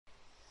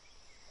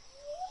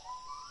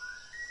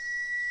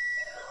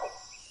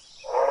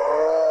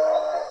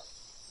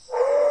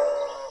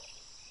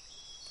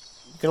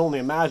can only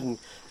imagine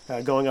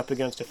going up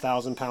against a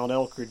 1,000-pound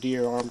elk or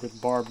deer armed with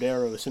barbed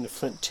arrows and a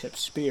flint-tipped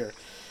spear.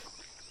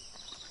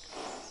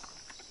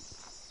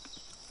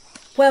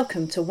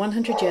 Welcome to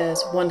 100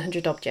 Years,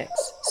 100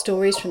 Objects,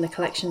 stories from the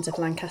collections of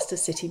Lancaster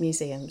City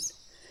Museums.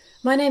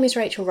 My name is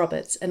Rachel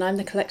Roberts and I'm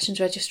the Collections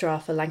Registrar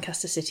for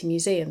Lancaster City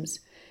Museums.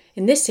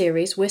 In this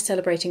series, we're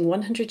celebrating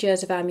 100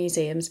 years of our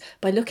museums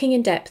by looking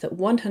in depth at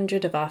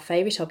 100 of our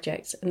favourite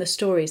objects and the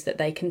stories that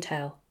they can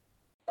tell.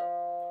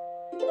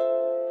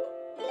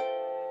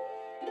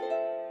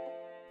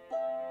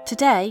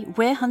 Today,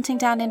 we're hunting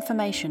down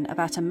information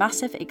about a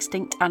massive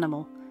extinct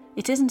animal.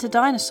 It isn't a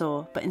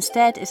dinosaur, but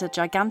instead is a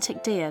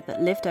gigantic deer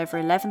that lived over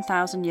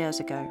 11,000 years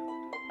ago.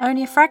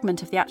 Only a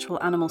fragment of the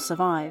actual animal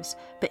survives,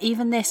 but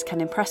even this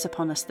can impress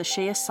upon us the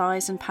sheer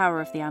size and power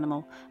of the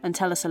animal and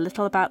tell us a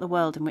little about the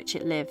world in which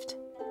it lived.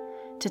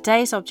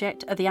 Today's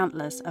object are the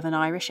antlers of an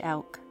Irish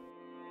elk.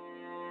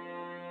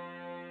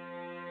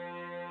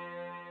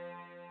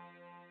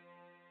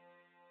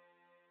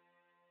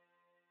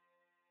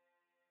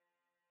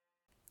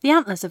 The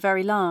antlers are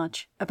very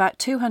large, about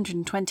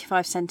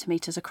 225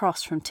 centimetres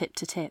across from tip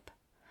to tip.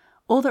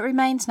 All that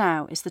remains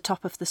now is the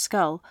top of the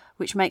skull,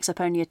 which makes up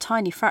only a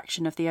tiny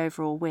fraction of the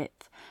overall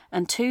width,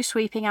 and two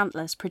sweeping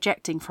antlers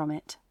projecting from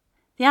it.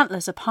 The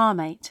antlers are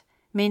palmate,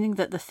 meaning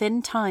that the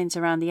thin tines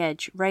around the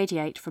edge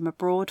radiate from a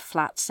broad,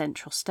 flat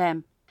central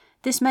stem.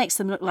 This makes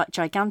them look like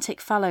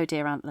gigantic fallow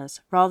deer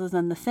antlers, rather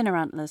than the thinner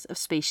antlers of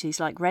species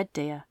like red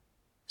deer.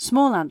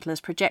 Small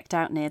antlers project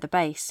out near the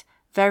base,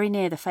 very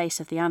near the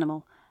face of the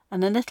animal,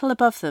 and a little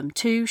above them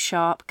two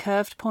sharp,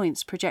 curved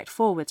points project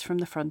forwards from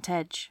the front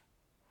edge.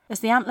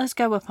 As the antlers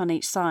go up on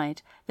each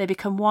side, they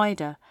become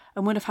wider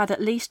and would have had at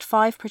least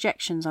 5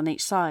 projections on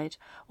each side,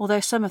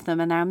 although some of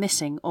them are now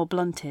missing or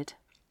blunted.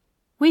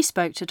 We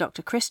spoke to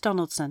Dr Chris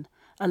Donaldson,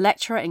 a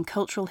lecturer in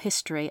cultural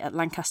history at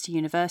Lancaster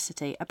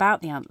University,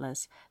 about the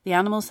antlers, the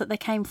animals that they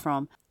came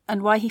from,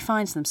 and why he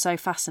finds them so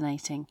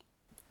fascinating.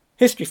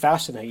 History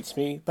fascinates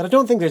me, but I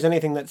don't think there's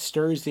anything that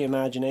stirs the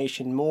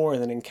imagination more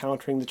than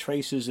encountering the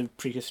traces of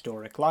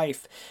prehistoric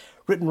life.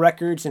 Written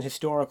records and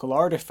historical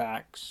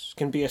artifacts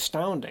can be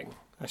astounding.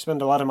 I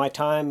spend a lot of my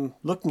time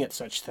looking at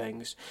such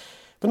things.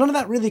 But none of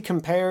that really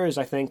compares,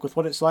 I think, with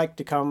what it's like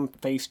to come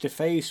face to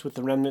face with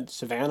the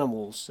remnants of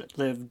animals that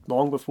lived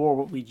long before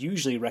what we'd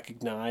usually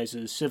recognize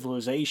as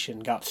civilization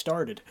got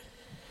started.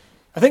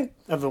 I think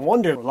of the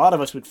wonder a lot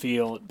of us would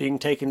feel at being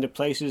taken to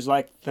places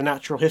like the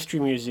Natural History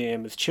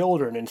Museum as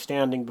children and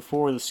standing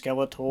before the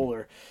skeletal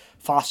or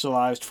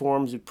fossilized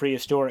forms of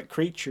prehistoric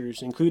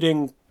creatures,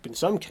 including, in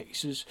some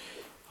cases,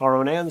 our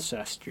own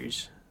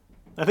ancestors.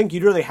 I think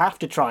you'd really have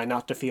to try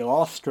not to feel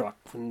awestruck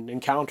when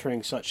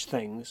encountering such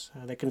things.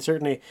 They can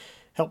certainly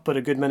help put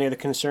a good many of the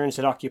concerns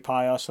that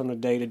occupy us on a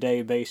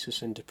day-to-day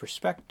basis into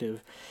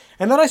perspective.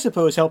 And that, I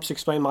suppose, helps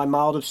explain my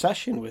mild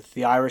obsession with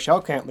the Irish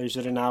elk antlers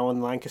that are now in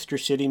the Lancaster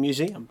City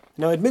Museum.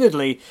 Now,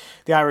 admittedly,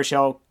 the Irish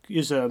elk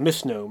is a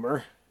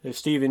misnomer. As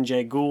Stephen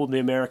Jay Gould, the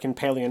American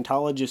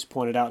paleontologist,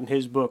 pointed out in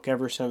his book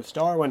Ever Since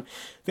Darwin,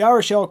 the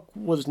Irish elk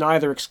was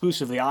neither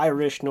exclusively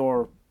Irish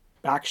nor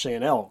actually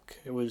an elk.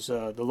 It was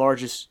the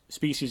largest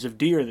species of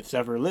deer that's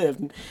ever lived.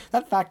 And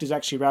that fact is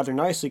actually rather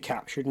nicely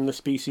captured in the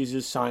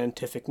species'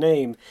 scientific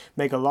name,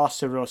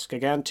 Megaloceros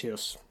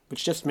giganteus,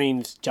 which just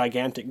means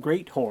gigantic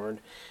great horn.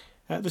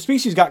 The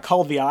species got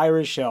called the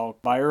Irish elk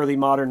by early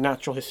modern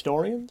natural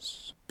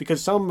historians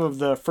because some of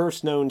the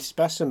first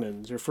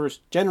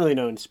generally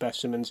known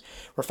specimens,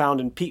 were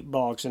found in peat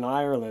bogs in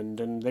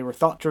Ireland, and they were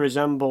thought to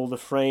resemble the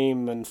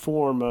frame and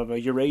form of a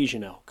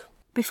Eurasian elk.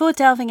 Before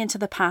delving into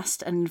the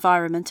past and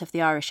environment of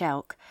the Irish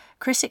elk,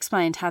 Chris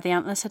explained how the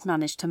antlers had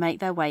managed to make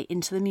their way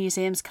into the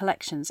museum's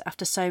collections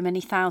after so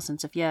many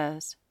thousands of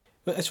years.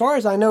 But as far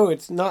as I know,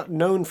 it's not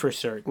known for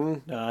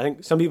certain. I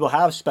think some people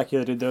have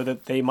speculated, though,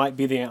 that they might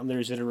be the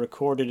antlers that are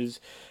recorded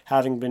as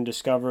having been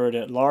discovered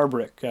at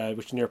Larbrick,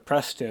 which is near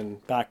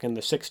Preston, back in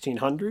the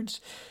 1600s.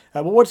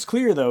 But what's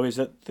clear, though, is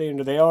that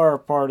they are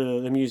part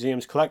of the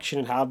museum's collection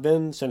and have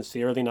been since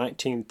the early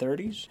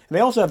 1930s. And they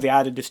also have the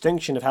added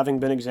distinction of having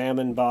been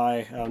examined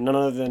by none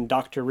other than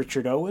Dr.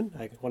 Richard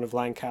Owen, one of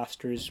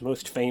Lancaster's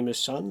most famous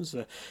sons,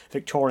 a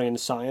Victorian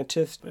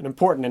scientist, an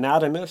important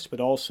anatomist, but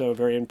also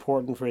very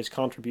important for his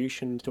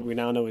contribution to what we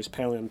now know as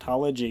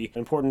paleontology, an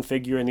important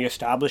figure in the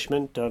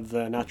establishment of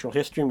the Natural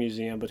History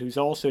Museum, but who's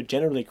also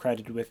generally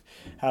credited with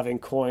having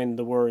coined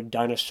the word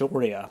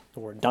dinosauria,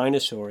 or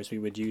dinosaur as we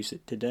would use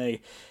it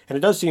today. And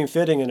it does seem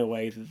fitting in a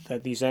way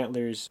that these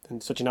antlers,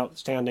 and such an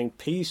outstanding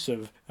piece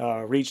of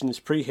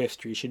region's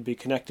prehistory, should be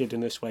connected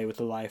in this way with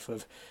the life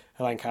of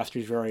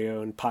Lancaster's very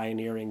own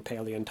pioneering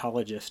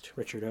paleontologist,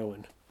 Richard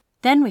Owen.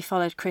 Then we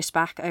followed Chris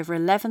back over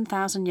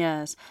 11,000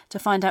 years to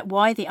find out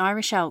why the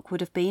Irish elk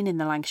would have been in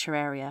the Lancashire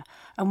area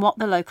and what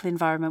the local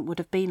environment would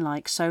have been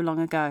like so long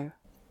ago.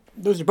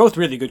 Those are both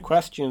really good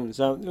questions.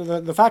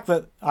 The fact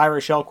that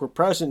Irish elk were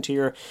present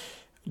here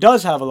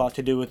does have a lot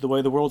to do with the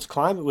way the world's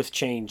climate was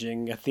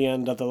changing at the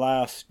end of the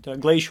last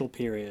glacial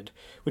period,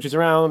 which is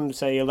around,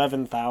 say,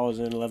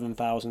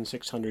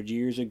 11,600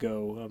 years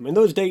ago. And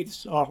those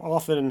dates are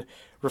often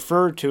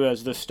referred to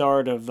as the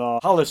start of the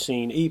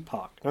Holocene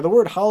epoch. Now, the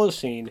word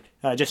Holocene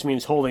just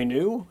means wholly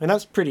new, and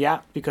that's pretty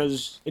apt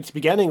because its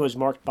beginning was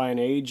marked by an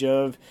age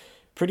of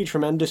pretty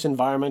tremendous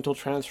environmental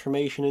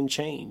transformation and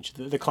change.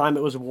 The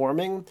climate was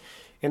warming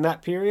in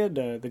that period.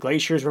 The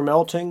glaciers were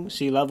melting,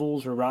 sea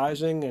levels were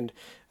rising, and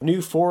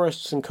new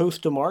forests and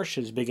coastal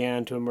marshes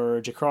began to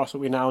emerge across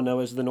what we now know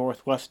as the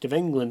northwest of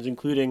England,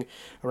 including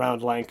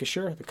around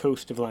Lancashire, the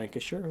coast of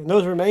Lancashire. And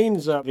those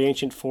remains of the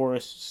ancient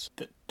forests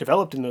that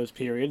developed in those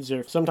periods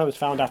are sometimes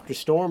found after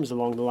storms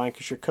along the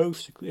Lancashire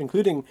coast,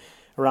 including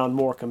around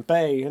Morecambe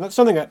Bay. And that's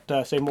something that,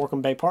 say,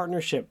 Morecambe Bay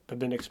Partnership have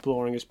been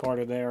exploring as part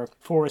of their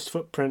Forest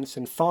Footprints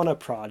and Fauna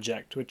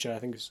project, which I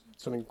think is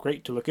something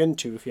great to look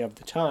into if you have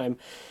the time.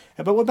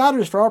 But what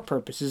matters for our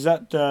purpose is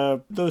that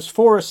those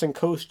forests and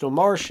coastal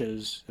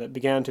marshes that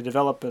began to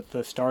develop at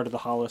the start of the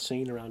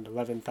Holocene around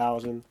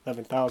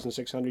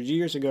 11,600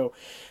 years ago,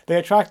 they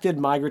attracted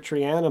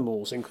migratory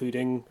animals,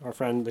 including our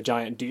friend the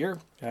giant deer,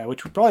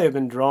 which would probably have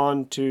been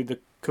drawn to the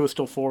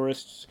coastal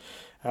forests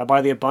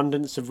by the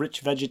abundance of rich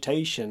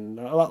vegetation.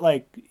 A lot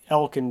like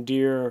elk and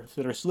deer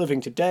that are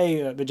living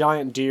today, the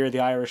giant deer,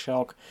 the Irish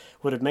elk,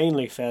 would have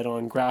mainly fed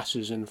on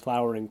grasses and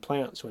flowering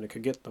plants when it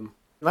could get them.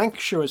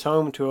 Lancashire was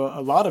home to a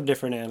lot of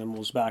different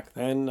animals back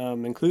then,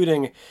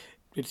 including,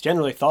 it's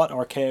generally thought,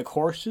 archaic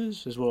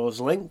horses, as well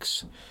as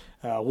lynx,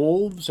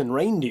 wolves, and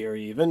reindeer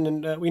even.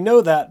 And we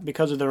know that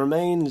because of the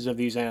remains of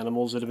these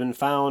animals that have been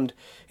found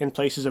in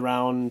places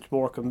around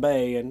Morecambe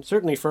Bay, and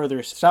certainly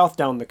further south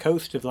down the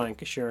coast of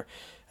Lancashire,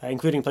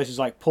 including places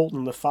like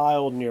Poulton the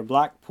Fylde near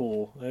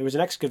Blackpool. There was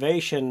an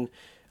excavation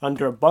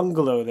under a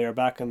bungalow there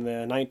back in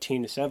the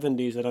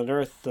 1970s that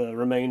unearthed the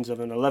remains of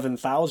an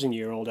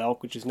 11,000-year-old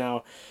elk, which is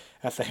now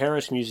at the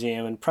Harris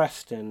Museum in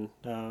Preston.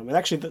 And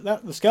actually,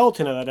 the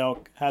skeleton of that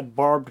elk had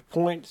barbed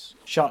points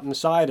shot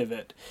inside of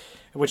it,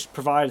 which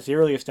provides the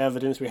earliest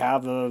evidence we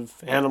have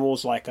of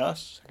animals like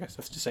us, I guess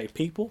that's to say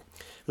people,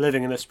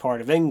 living in this part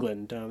of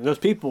England. Those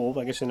people,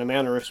 I guess in a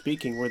manner of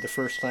speaking, were the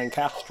first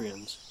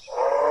Lancastrians.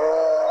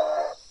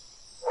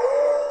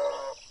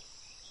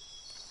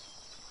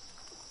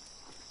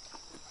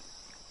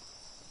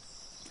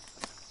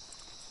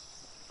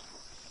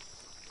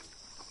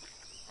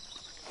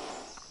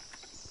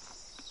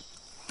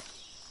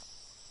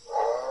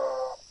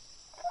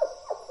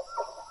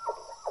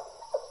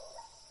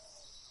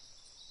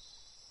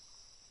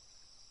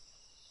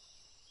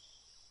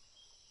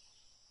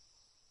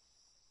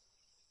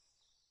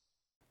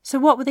 So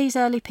what were these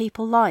early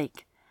people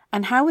like,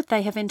 and how would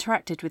they have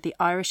interacted with the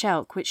Irish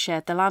elk which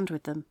shared the land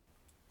with them?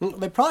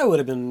 They probably would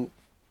have been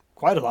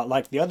quite a lot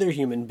like the other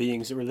human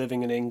beings that were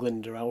living in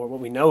England, around what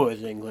we know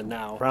as England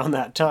now, around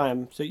that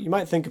time. So you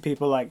might think of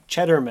people like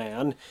Cheddar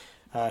Man,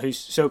 who's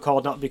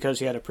so-called not because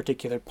he had a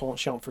particular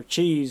penchant for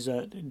cheese.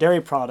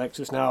 Dairy products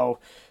is now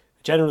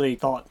generally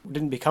thought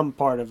didn't become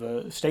part of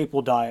a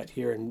staple diet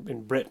here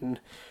in Britain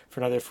for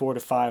another 4,000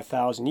 to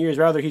 5,000 years.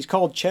 Rather, he's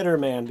called Cheddar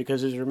Man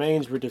because his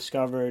remains were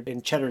discovered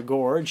in Cheddar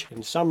Gorge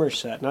in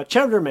Somerset. Now,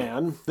 Cheddar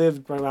Man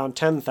lived around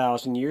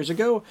 10,000 years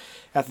ago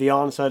at the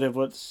onset of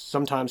what's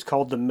sometimes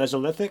called the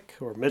Mesolithic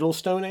or Middle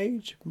Stone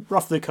Age,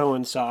 roughly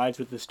coincides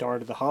with the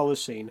start of the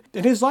Holocene.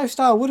 And his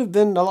lifestyle would have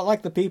been a lot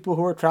like the people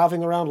who were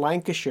traveling around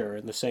Lancashire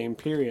in the same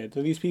period.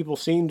 So these people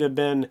seem to have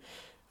been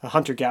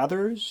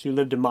hunter-gatherers who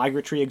lived a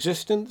migratory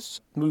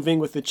existence, moving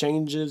with the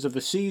changes of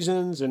the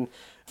seasons and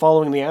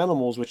following the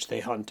animals which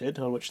they hunted,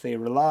 on which they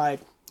relied.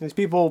 These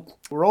people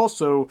were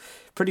also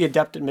pretty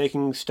adept at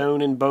making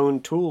stone and bone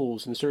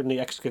tools, and certainly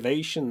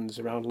excavations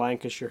around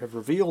Lancashire have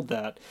revealed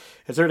that.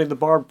 And certainly the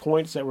barbed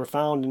points that were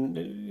found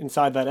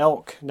inside that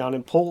elk down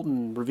in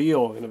Poulton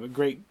reveal a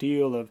great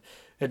deal of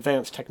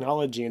advanced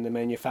technology in the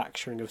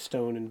manufacturing of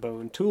stone and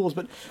bone tools.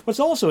 But what's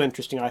also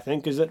interesting, I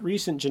think, is that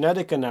recent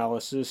genetic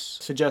analysis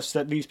suggests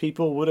that these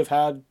people would have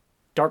had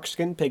dark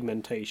skin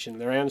pigmentation.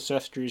 Their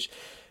ancestors,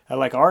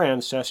 like our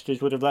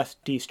ancestors, would have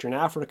left Eastern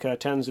Africa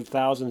tens of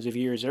thousands of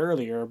years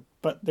earlier,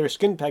 but their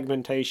skin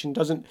pigmentation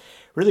doesn't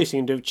really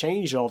seem to have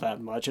changed all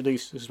that much. At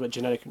least this is what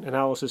genetic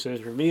analysis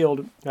has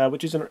revealed,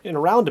 which is in a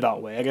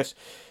roundabout way, I guess,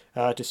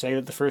 to say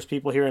that the first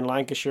people here in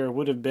Lancashire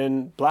would have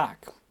been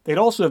black. They'd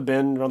also have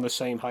been around the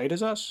same height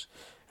as us,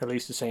 at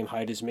least the same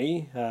height as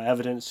me.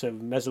 Evidence of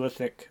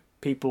Mesolithic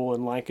people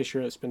in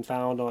Lancashire that's been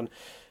found on,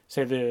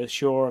 say, the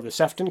shore of the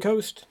Sefton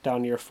coast,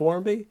 down near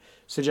Formby,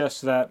 suggests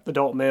that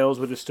adult males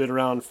would have stood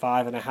around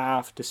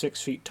 5.5 to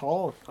 6 feet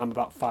tall. I'm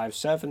about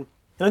 5'7". And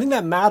I think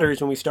that matters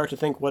when we start to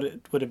think what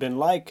it would have been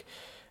like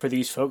for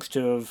these folks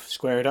to have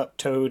squared up,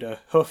 toed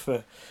a hoof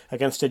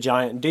against a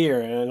giant deer.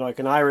 And like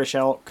an Irish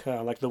elk,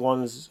 like the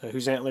ones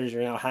whose antlers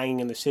are now hanging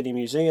in the City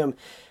Museum,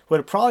 would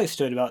have probably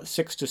stood about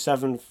 6 to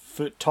 7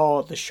 foot tall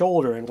at the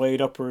shoulder and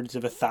weighed upwards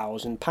of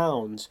 1,000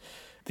 pounds.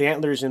 The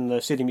antlers in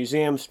the City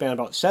Museum span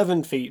about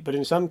 7 feet, but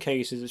in some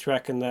cases it's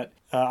reckoned that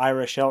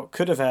Irish elk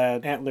could have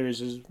had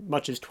antlers as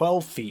much as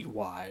 12 feet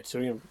wide,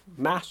 so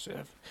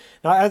massive.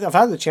 Now, I've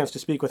had the chance to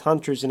speak with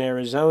hunters in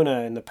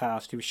Arizona in the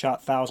past who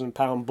shot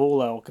 1,000-pound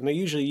bull elk, and they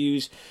usually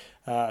use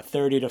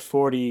 30 to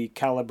 40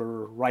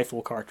 caliber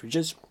rifle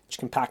cartridges, which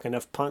can pack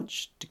enough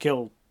punch to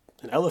kill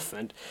an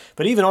elephant.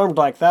 But even armed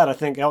like that, I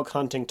think elk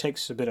hunting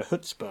takes a bit of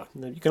chutzpah.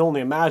 You can only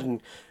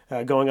imagine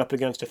going up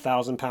against a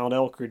 1,000-pound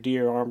elk or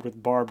deer armed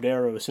with barbed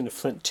arrows and a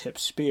flint-tipped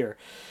spear.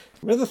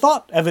 But the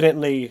thought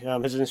evidently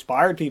has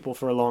inspired people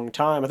for a long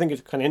time. I think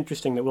it's kind of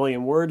interesting that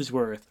William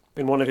Wordsworth,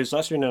 in one of his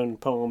lesser-known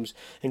poems,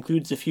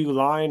 includes a few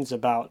lines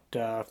about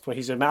what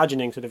he's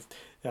imagining sort of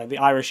the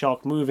Irish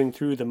elk moving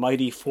through the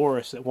mighty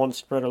forest that once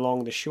spread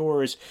along the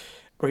shores,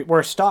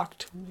 where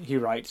stalked, he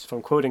writes, if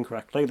I'm quoting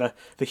correctly,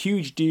 the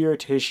huge deer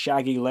to his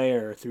shaggy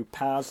lair, through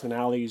paths and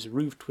alleys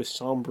roofed with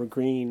sombre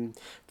green,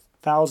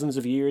 thousands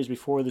of years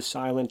before the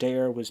silent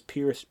air was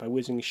pierced by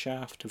whizzing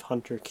shaft of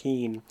hunter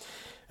keen.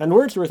 And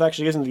Wordsworth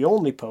actually isn't the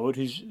only poet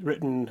who's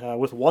written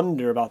with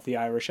wonder about the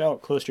Irish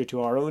elk. Closer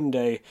to our own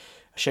day,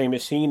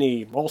 Seamus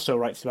Heaney also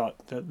writes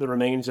about the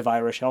remains of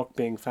Irish elk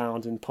being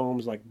found in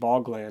poems like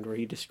Bogland, where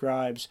he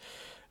describes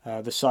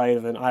the sight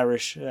of an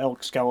Irish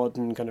elk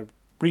skeleton kind of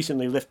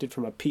recently lifted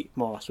from a peat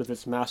moss with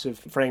its massive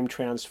frame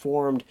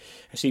transformed,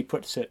 as he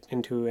puts it,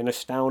 into an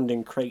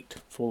astounding crate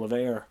full of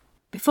air.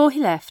 Before he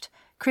left,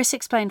 Chris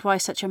explained why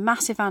such a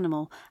massive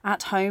animal,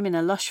 at home in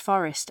a lush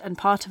forest and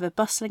part of a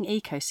bustling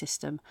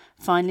ecosystem,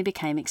 finally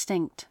became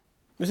extinct.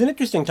 It's an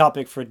interesting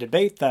topic for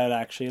debate, that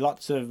actually.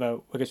 Lots of,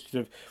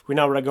 we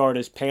now regard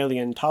as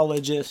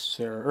paleontologists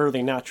or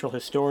early natural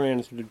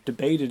historians have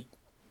debated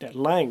at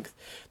length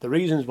the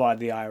reasons why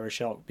the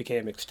Irish elk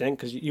became extinct,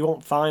 because you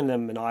won't find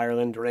them in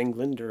Ireland or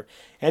England or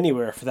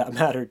anywhere for that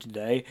matter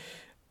today.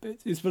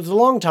 It was a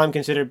long time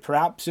considered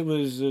perhaps it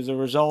was as a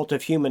result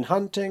of human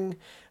hunting,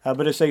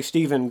 but as, say,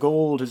 Stephen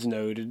Gould has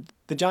noted,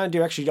 the giant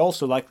deer actually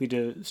also likely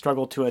to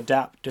struggle to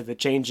adapt to the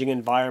changing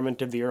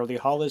environment of the early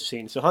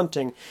Holocene. So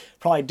hunting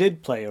probably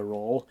did play a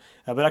role,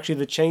 but actually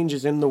the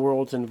changes in the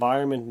world's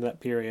environment in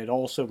that period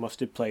also must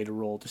have played a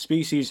role. The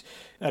species,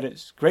 at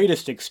its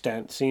greatest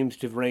extent, seems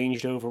to have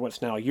ranged over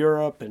what's now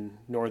Europe and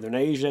northern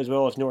Asia, as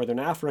well as northern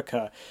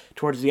Africa,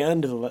 towards the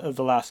end of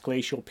the last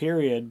glacial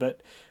period,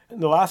 but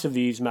the last of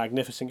these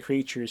magnificent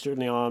creatures,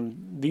 certainly on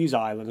these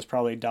islands,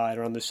 probably died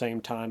around the same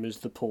time as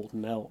the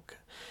Poulton elk.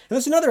 And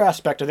that's another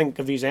aspect, I think,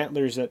 of these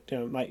antlers that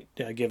might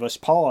give us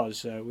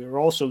pause. We were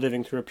also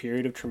living through a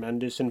period of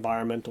tremendous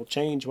environmental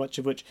change, much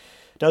of which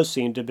does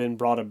seem to have been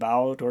brought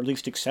about, or at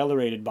least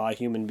accelerated by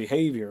human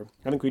behavior.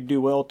 I think we'd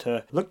do well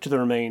to look to the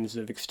remains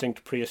of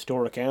extinct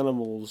prehistoric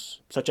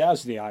animals, such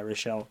as the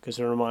Irish elk, as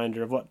a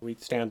reminder of what we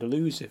stand to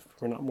lose if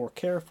we're not more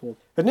careful.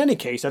 But in any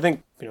case, I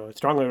think, I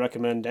strongly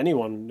recommend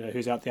anyone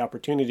who's got the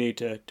opportunity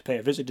to pay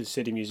a visit to the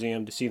City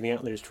Museum to see the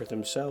antlers for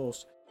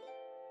themselves.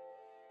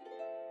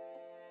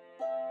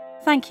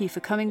 Thank you for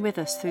coming with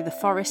us through the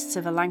forests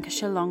of a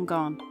Lancashire long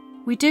gone.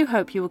 We do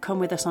hope you will come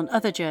with us on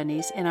other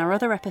journeys in our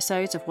other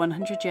episodes of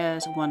 100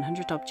 Years,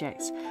 100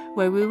 Objects,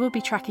 where we will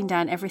be tracking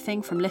down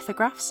everything from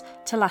lithographs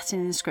to Latin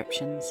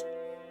inscriptions.